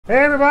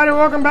Hey everybody,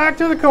 welcome back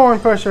to the Coin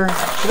Pusher.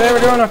 Today we're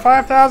doing a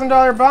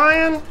 $5,000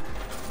 buy-in.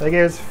 They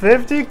gave us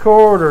 50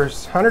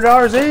 quarters,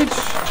 $100 each.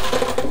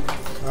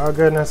 Oh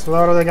goodness,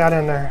 what do they got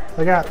in there?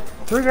 They got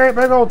 3 great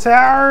big old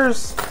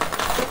towers.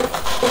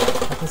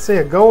 I can see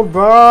a gold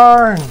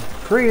bar and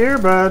 3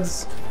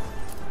 earbuds.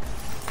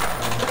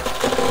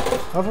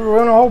 Hopefully we're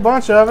winning a whole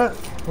bunch of it.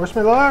 Wish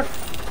me luck.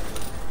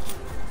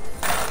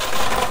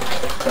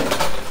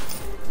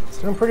 It's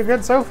doing pretty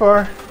good so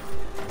far.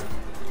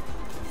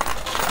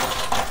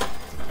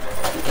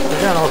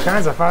 Got all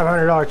kinds of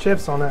 $500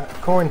 chips on that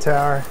coin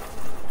tower.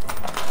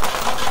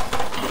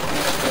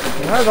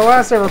 And there's the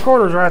last ever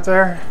quarters right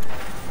there.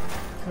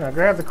 Gonna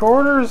grab the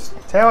quarters,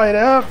 tally it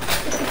up,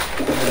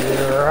 and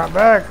be right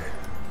back.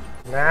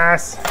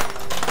 Nice.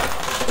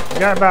 We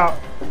got about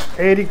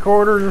 80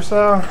 quarters or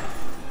so.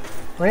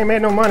 We ain't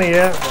made no money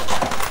yet.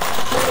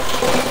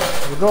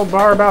 But the gold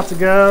bar about to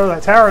go.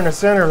 That tower in the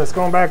center that's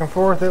going back and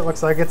forth, it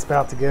looks like it's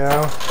about to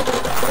go.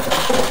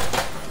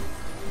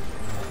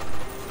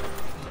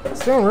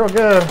 It's doing real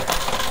good.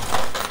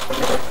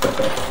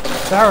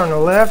 Tower on the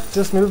left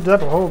just moved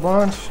up a whole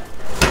bunch.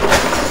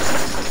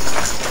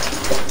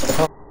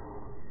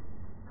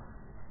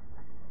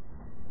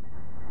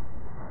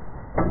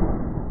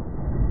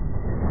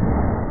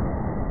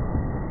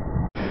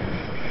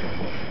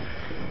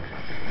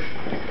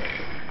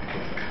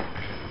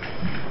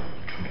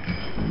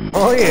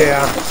 Oh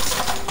yeah,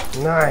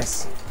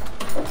 nice.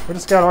 We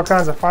just got all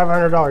kinds of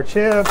 $500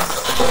 chips,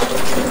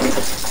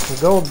 some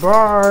gold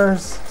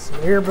bars, some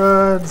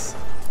earbuds,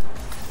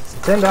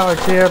 some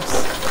 $10 chips.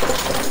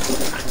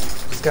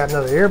 Just got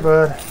another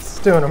earbud. It's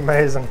doing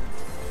amazing.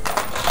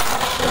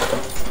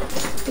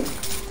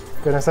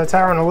 Goodness, that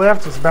tower on the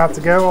left is about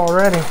to go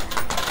already.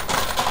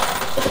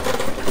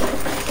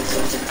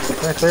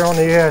 Right there on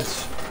the edge.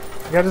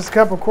 We got just a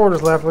couple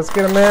quarters left. Let's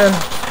get them in.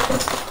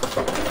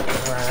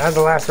 Alright, that's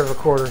the last of the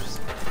quarters.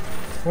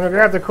 I'm gonna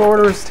grab the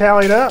quarters,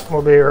 tally it up,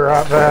 we'll be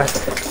right back.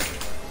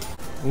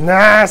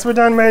 Nice, we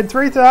done made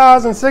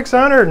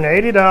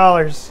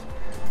 $3,680.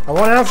 A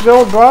 1 ounce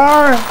gold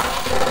bar,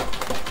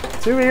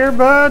 2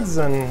 earbuds,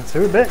 and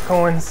 2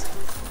 Bitcoins.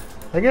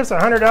 They give us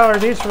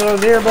 $100 each for those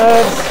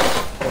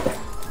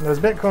earbuds. And those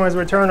Bitcoins,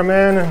 we turn them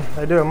in, and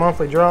they do a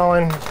monthly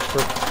drawing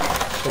for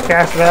the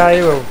cash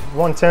value of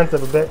 1/10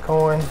 of a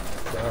Bitcoin.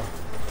 So,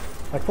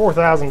 like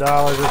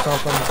 $4,000 or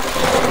something.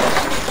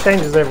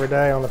 Changes every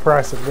day on the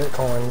price of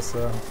Bitcoin,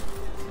 so.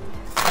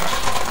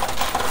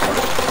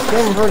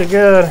 Doing pretty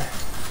good.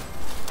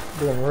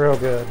 Doing real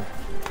good.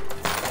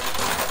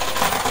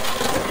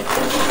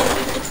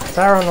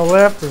 Tower on the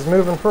left is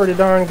moving pretty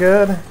darn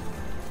good.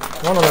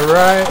 One on the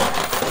right,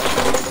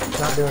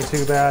 not doing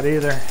too bad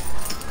either.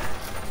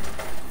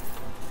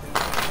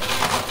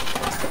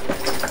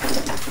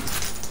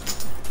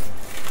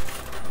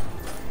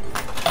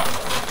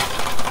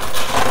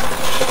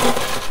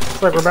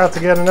 Looks like we're about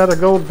to get another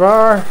gold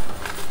bar. A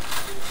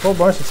whole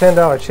bunch of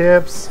 $10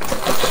 chips.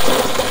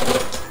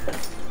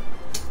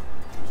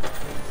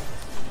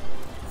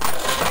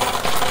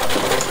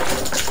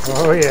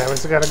 Oh yeah, we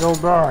still got a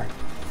gold bar.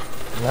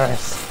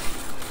 Nice.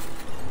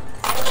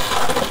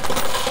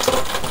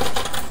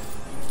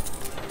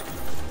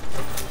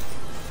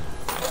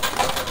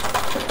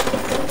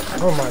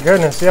 Oh my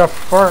goodness, see how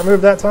far it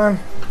moved that time?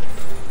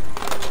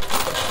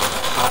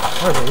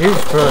 That was a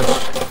huge push.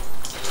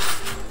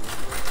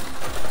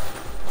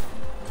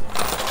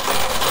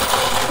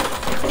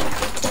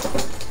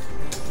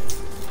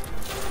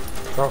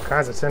 All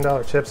kinds of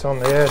 $10 chips on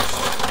the edge.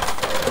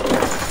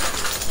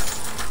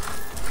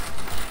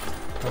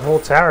 The whole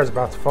tower is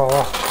about to fall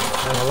off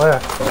on the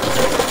left.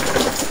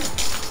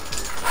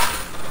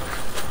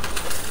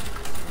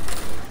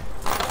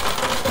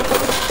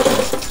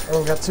 Oh,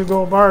 we got 2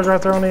 gold bars right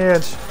there on the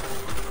edge.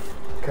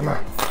 Come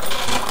on.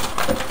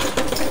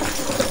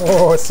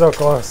 Oh, it's so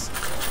close.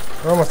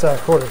 We're almost out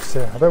of quarters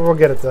too. I bet we'll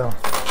get it though.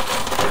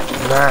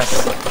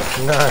 Nice.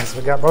 Nice.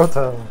 We got both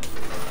of them.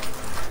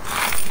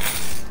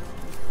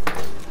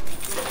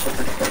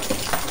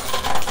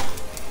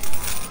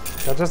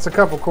 Got just a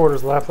couple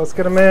quarters left. Let's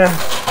get them in.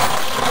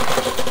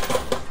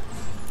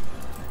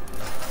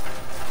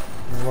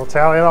 And we'll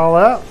tally it all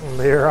up and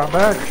be right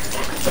back.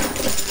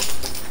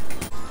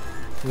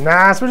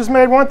 Nice, we just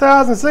made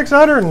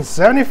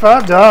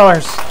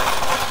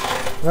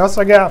 $1,675. We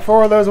also got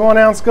 4 of those 1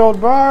 ounce gold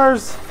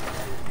bars,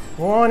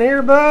 1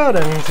 earbud,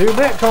 and 2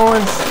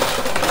 Bitcoins.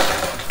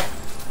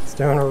 It's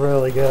doing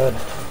really good.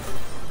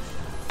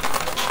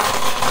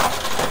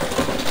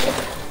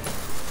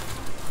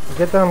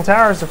 Get them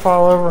towers to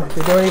fall over,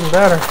 you're doing even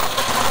better.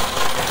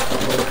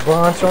 There's a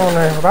bunch on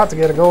there. We're about to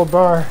get a gold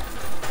bar.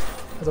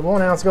 It's a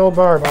 1 ounce gold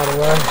bar, by the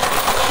way.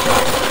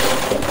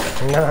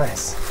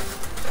 Nice.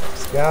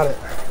 Just got it.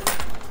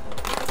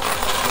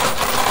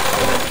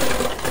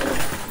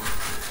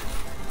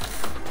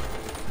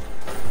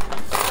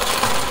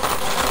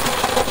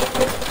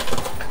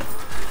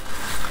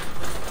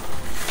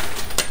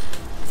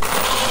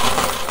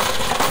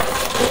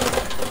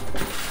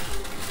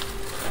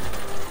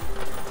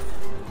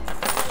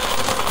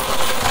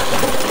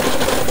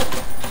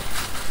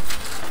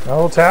 The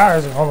old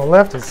tires on the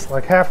left is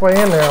like halfway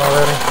in there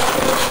already.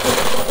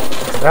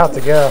 It's about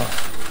to go.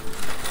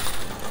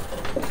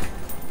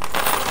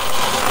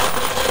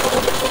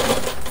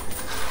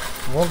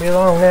 It won't be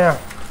long now.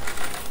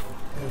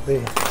 It'll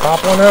be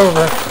toppling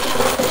over.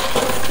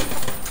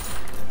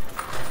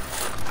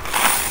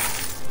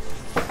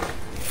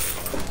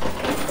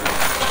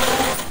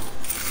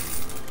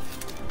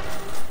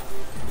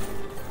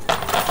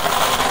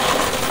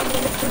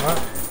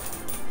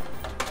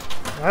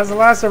 That's the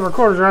last of our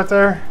quarters right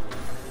there.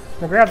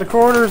 Now grab the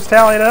quarters,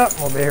 tally it up, and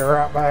we'll be here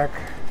right back.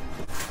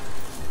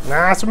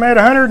 Nice, we made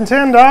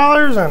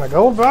 $110 and a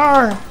gold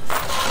bar.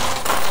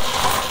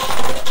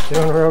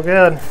 Doing real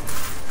good.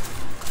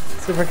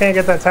 Let's see if we can't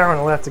get that tire on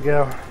the left to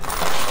go.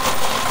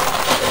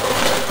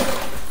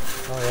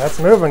 Oh yeah, that's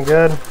moving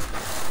good.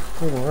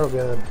 Moving real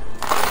good.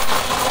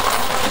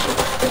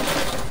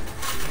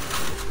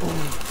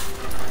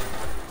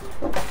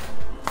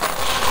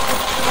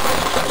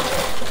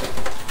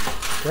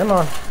 Come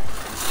on.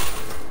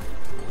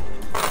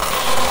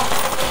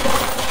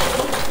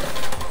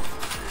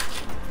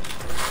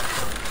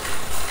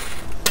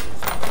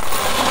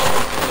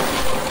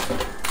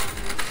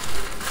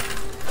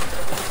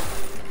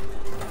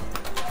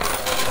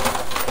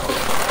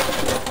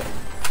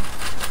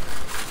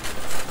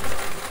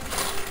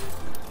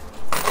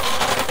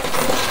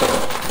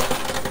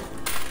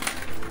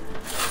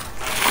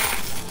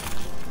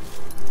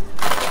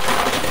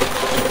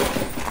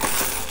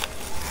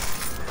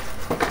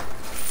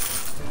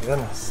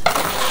 Goodness.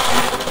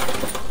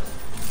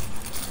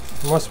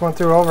 Almost went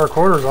through all of our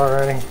quarters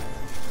already.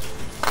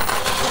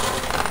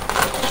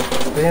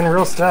 It's being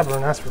real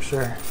stubborn, that's for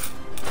sure.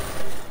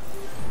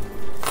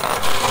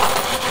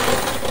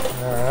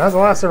 Alright, that's the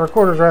last of our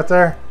quarters right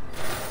there.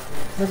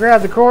 We'll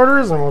grab the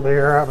quarters and we'll be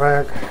here right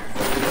back.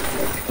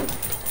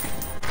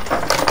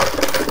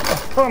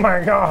 Oh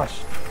my gosh.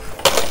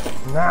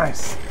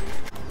 Nice.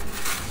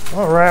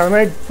 Alright, we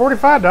made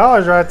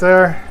 $45 right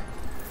there.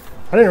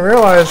 I didn't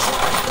realize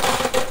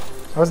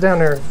I was down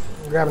there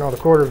grabbing all the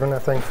quarters when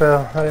that thing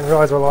fell. I didn't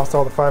realize I lost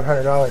all the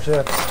 $500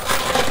 chips.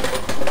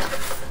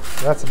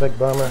 That's a big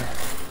bummer.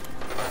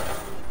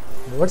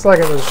 It looks like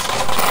it was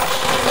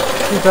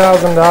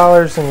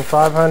 $2,000 in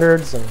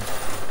 500s and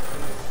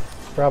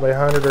probably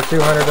 $100 or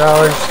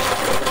 $200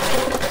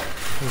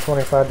 in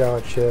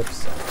 $25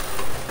 chips.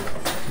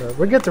 But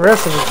we get the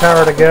rest of the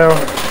tower to go.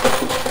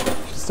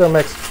 She still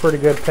makes a pretty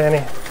good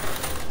penny.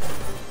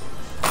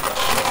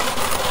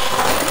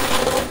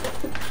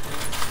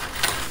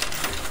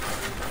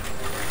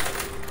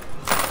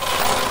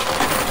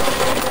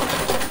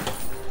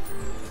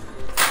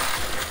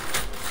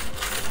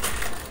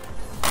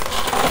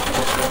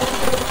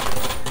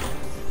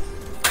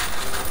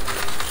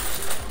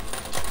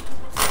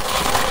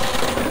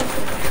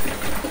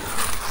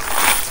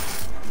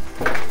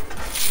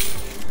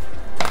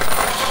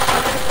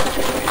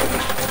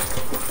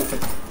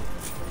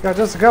 Got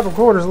just a couple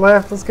quarters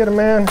left. Let's get them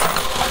in.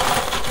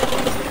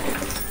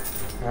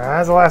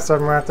 That's the last of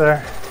them right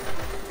there.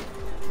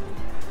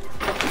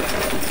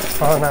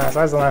 Oh, nice.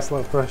 That's a nice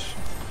little push.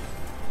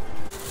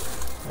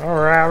 All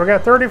right, we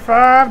got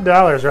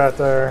 $35 right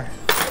there.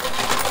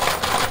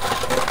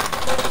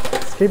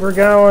 Let's keep her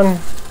going.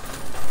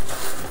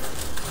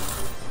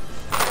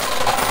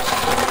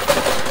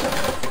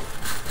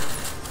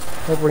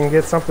 Hope we can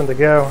get something to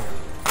go.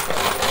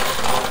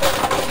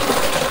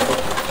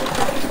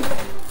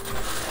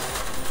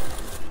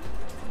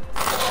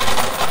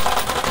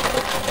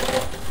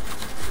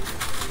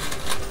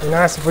 Be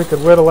nice if we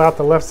could whittle out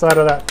the left side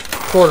of that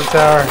quarter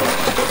tower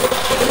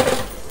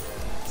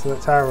so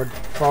the tire would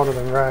fall to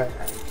the right,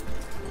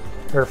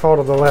 or fall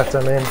to the left,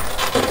 I mean.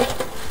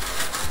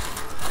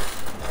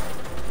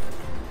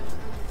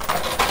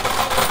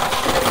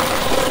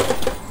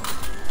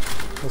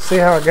 We'll see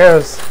how it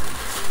goes.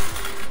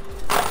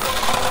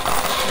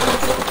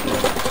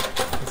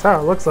 That's how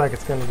it looks like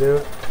it's going to do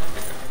it.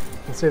 You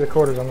can see the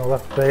quarters on the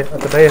left at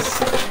the base,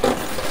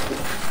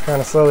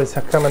 kind of slowly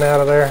coming out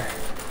of there.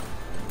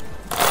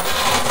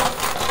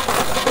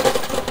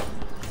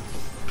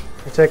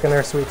 They're taking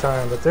their sweet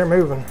time, but they're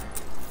moving.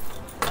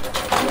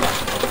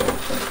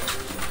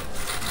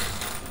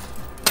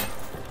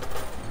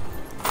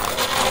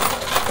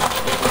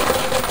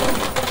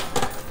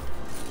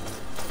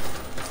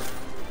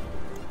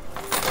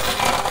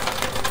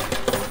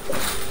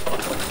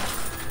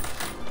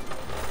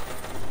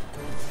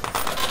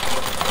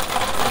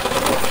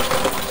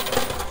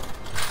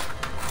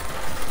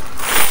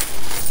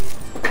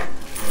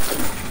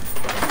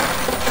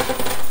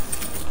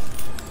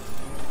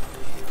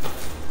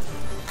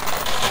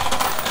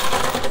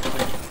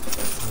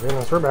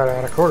 Goodness, we're about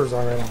out of quarters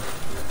already.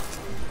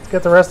 Let's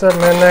get the rest of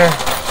them in there.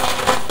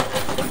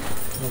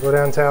 We'll go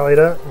down and tally it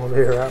up, and we'll be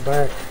here right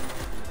back.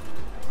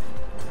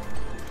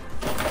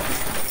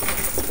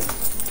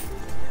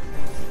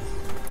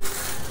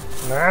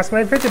 Nice,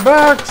 made 50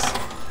 bucks.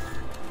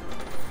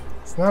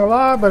 It's not a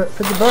lot, but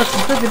 50 bucks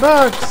is 50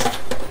 bucks.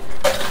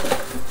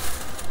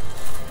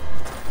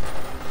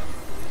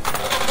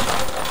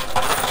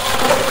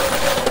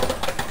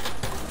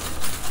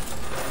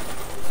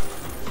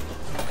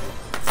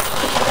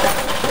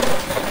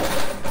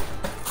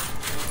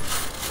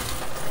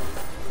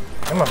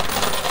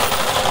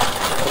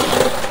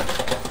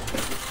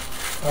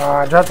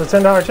 dropped the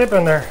 $10 chip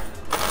in there.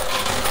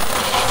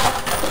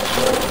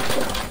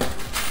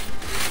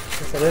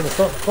 Guess I didn't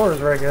sort the quarters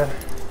very good.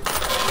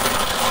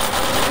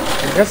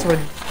 I guess we'd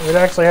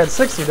actually had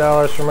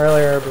 $60 from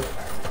earlier, but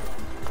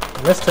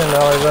I missed $10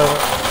 of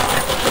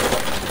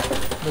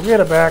it. We'll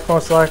get it back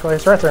most likely.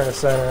 It's right there in the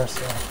center,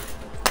 so.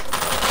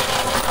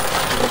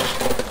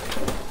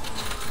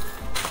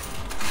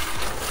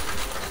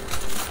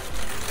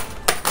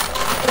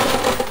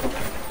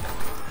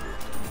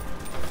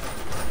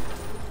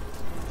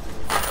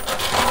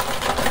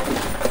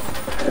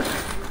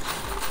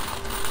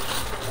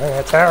 Dang,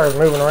 that tower is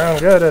moving around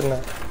good, isn't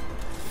it?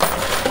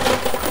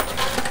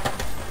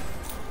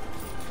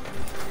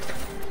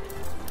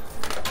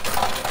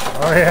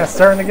 Oh yeah, it's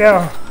starting to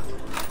go.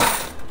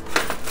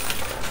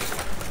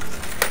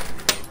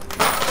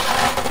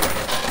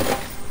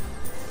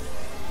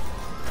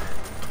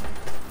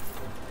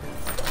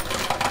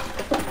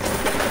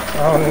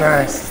 Oh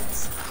nice.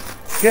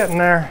 It's getting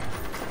there.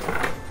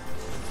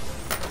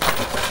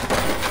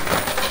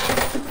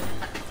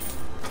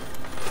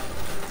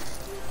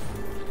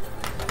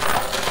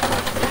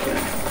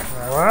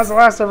 Well, that's the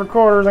last ever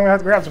quarters. I'm gonna have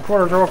to grab some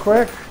quarters real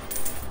quick.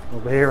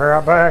 We'll be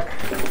right back.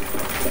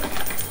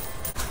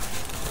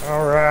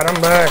 All right,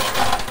 I'm back.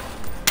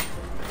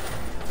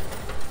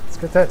 Let's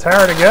get that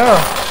tower to go.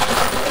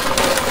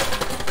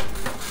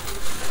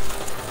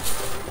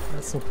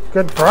 Got some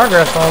good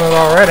progress on it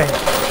already.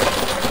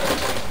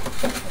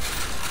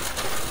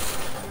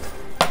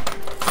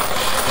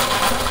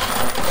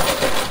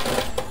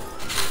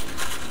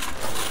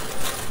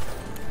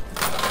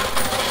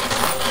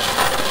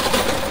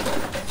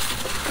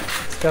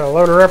 Got to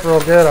load her up real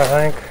good, I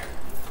think.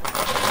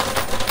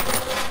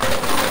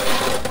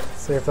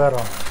 Let's see if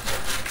that'll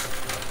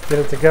get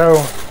it to go.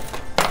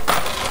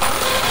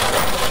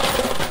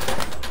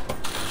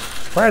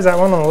 Surprised that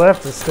one on the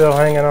left is still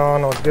hanging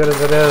on as good as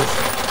it is.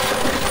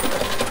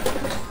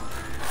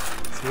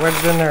 It's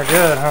wedged in there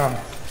good, huh?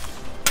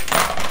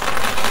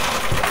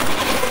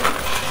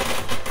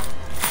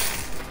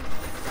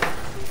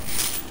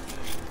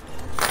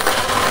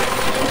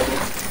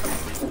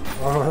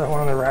 Oh, that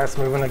one of the rats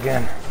moving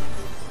again.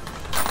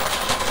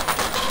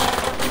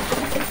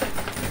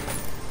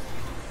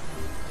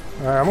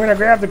 Alright, I'm gonna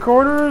grab the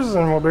quarters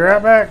and we'll be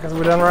right back because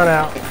we done run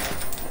out.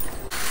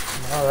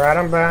 Alright,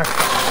 I'm back.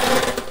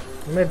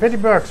 I made 50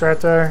 bucks right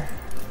there.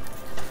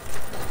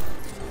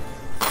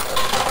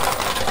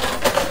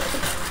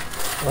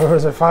 Oh,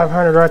 there's a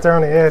 500 right there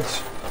on the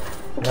edge.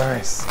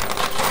 Nice.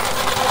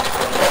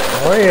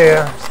 Oh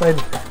yeah, just made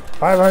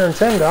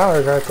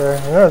 $510 right there.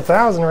 Another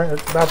 1,000 right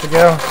about to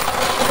go.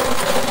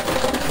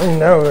 Oh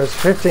no, there's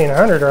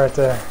 1,500 right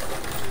there.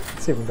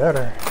 It's even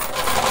better.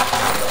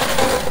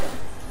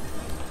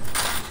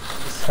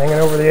 Hanging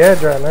over the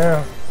edge right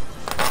now.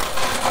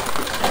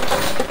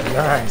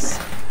 Nice.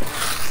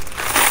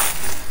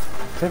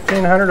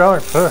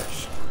 $1,500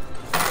 push.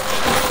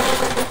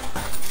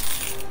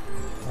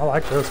 I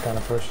like those kind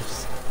of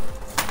pushes.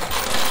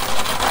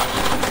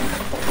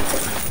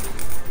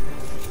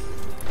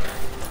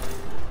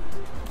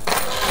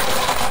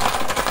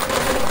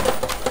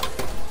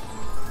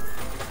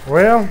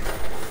 Well,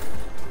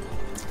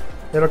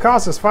 it'll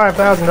cost us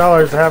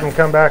 $5,000 to have them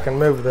come back and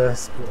move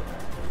this.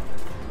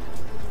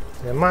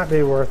 It might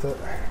be worth it.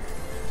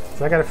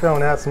 So I got a feeling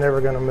that's never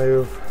going to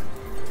move.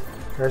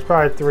 There's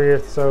probably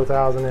 3,000 or so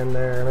in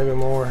there, maybe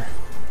more.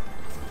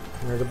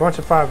 And there's a bunch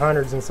of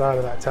 500s inside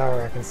of that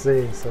tower I can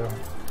see, so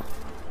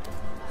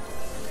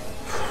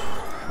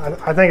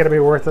I think it'll be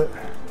worth it.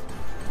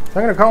 So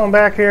I'm going to call him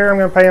back here. I'm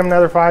going to pay him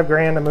another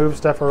 $5 to move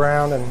stuff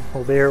around, and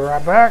we'll be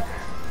right back.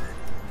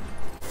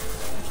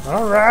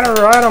 All right,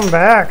 I'm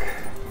back.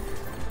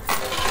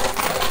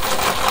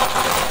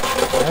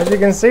 As you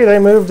can see, they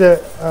moved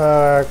it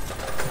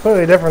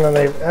completely different than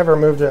they've ever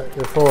moved it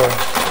before.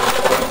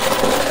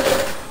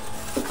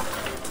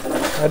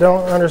 I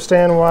don't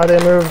understand why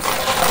they moved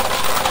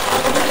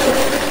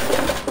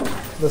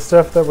the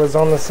stuff that was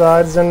on the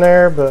sides in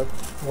there, but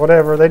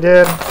whatever they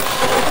did,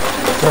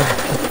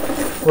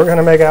 we're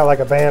gonna make out like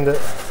a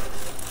bandit.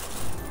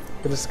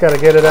 We just gotta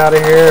get it out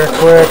of here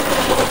quick.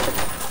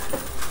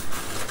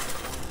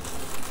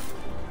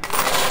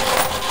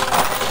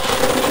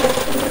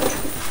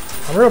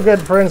 I'm real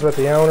good friends with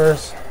the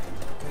owners.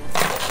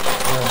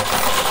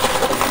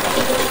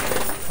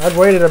 I'd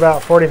waited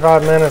about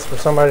 45 minutes for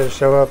somebody to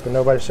show up and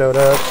nobody showed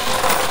up.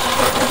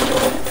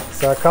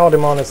 So I called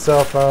him on his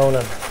cell phone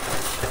and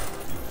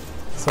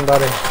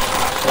somebody,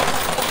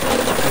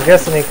 I'm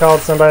guessing he called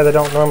somebody that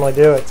don't normally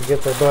do it to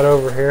get their butt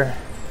over here.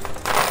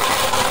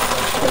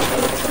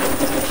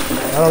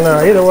 I don't know,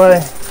 either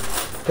way,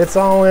 it's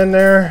all in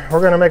there. We're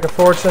gonna make a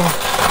fortune.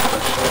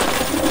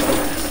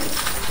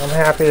 I'm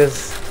happy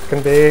as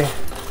can be.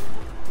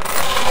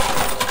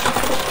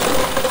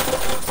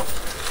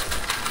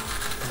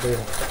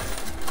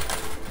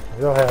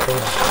 Real happy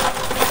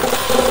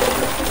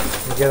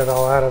to get it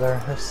all out of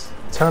there. There's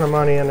a ton of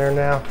money in there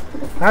now.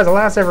 That's the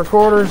last ever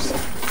quarters.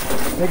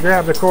 Let me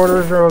grab the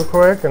quarters real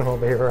quick and we'll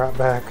be right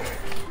back.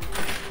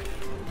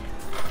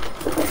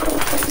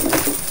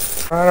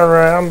 All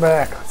right, I'm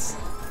back. Let's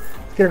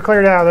get her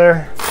cleared out of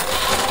there.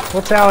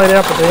 We'll tally it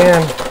up at the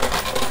end.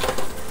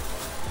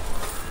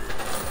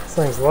 This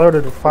thing's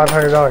loaded with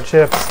 $500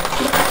 chips.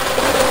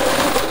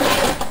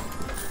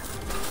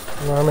 I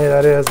don't know how many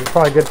that is. It's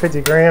probably a good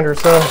 50 grand or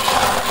so.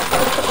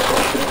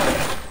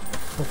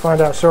 We'll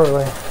find out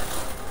shortly.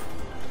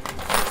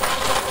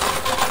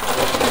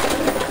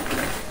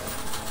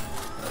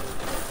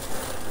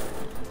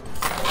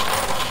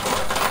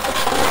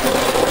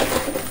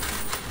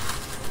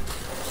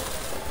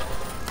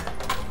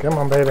 Come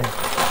on, baby.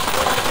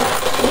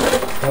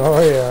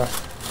 Oh yeah.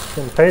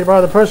 Getting paid by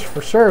the push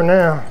for sure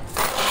now.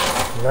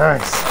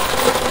 Nice.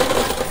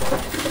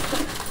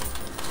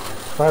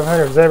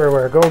 500s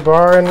everywhere. Gold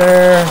bar in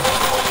there.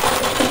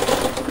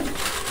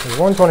 There's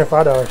one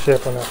 $25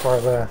 chip on that far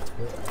left.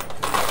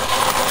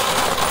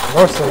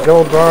 Mostly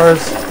gold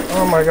bars.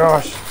 Oh my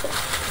gosh.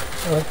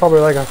 That's probably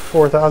like a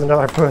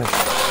 $4,000 push.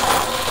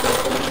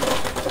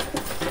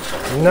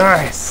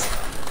 Nice.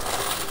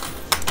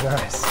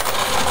 Nice.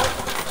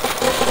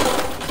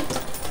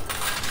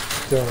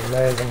 Doing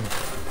amazing.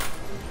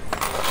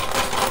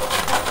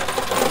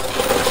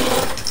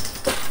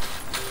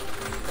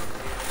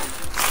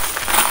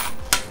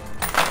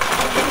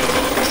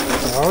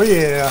 Oh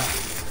yeah.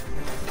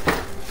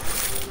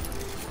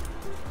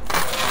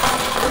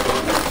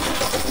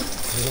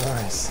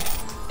 Nice.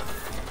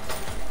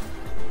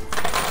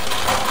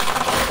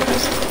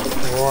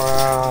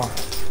 Wow.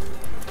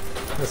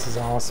 This is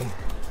awesome.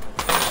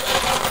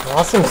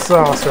 Awesome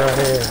sauce right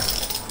here.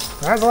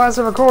 That's the last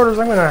of the quarters.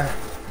 I'm gonna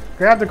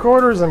grab the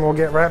quarters and we'll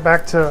get right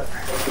back to it.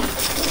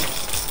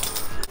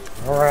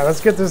 All right, let's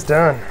get this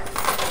done.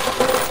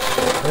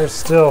 There's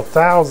still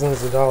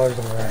thousands of dollars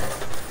in there.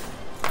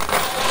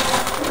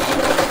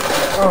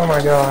 Oh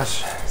my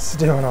gosh, it's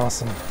doing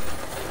awesome.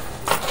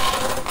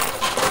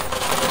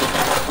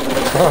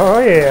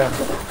 Oh yeah,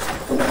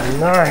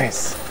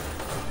 nice.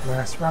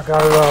 Nice, rock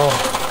out it all.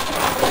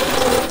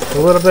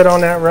 A little bit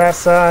on that right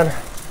side.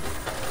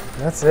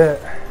 That's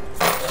it.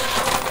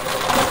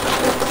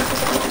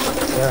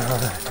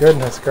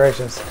 Goodness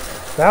gracious.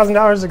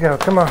 $1,000 to go,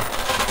 come on.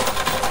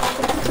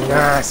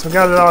 Nice, we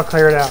got it all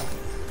cleared out.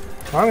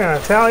 I'm gonna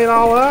tally it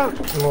all up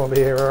and we'll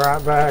be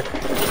right back.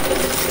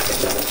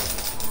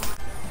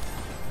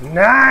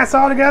 Nice,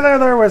 all together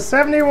there was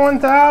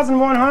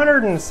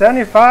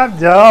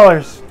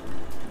 $71,175.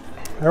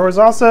 There was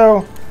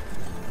also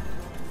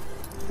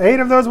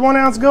 8 of those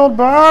 1-ounce gold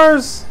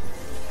bars,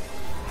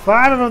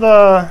 5 of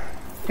the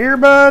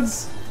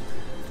earbuds,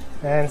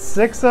 and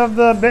 6 of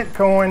the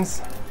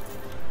Bitcoins.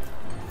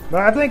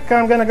 But I think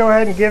I'm gonna go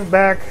ahead and give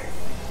back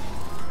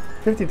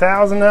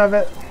 50,000 of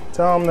it.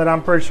 Tell them that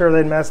I'm pretty sure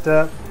they'd messed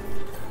up,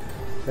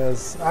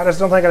 because I just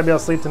don't think I'd be able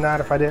to sleep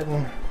tonight if I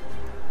didn't.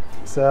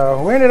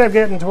 So we ended up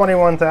getting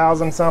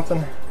 21,000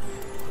 something.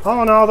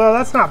 All in all though,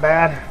 that's not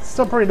bad. It's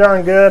still pretty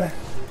darn good.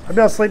 I'll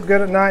be able to sleep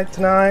good at night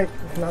tonight,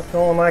 not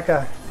feeling like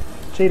I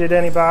cheated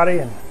anybody.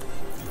 And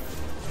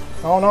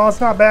all in all,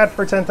 it's not bad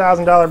for a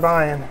 $10,000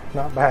 buy-in.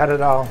 Not bad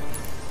at all.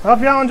 I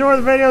hope y'all enjoy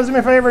the videos. Do me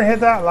a favor and hit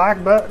that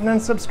like button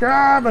and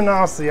subscribe, and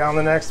I'll see you on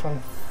the next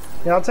one.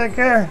 Y'all take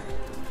care.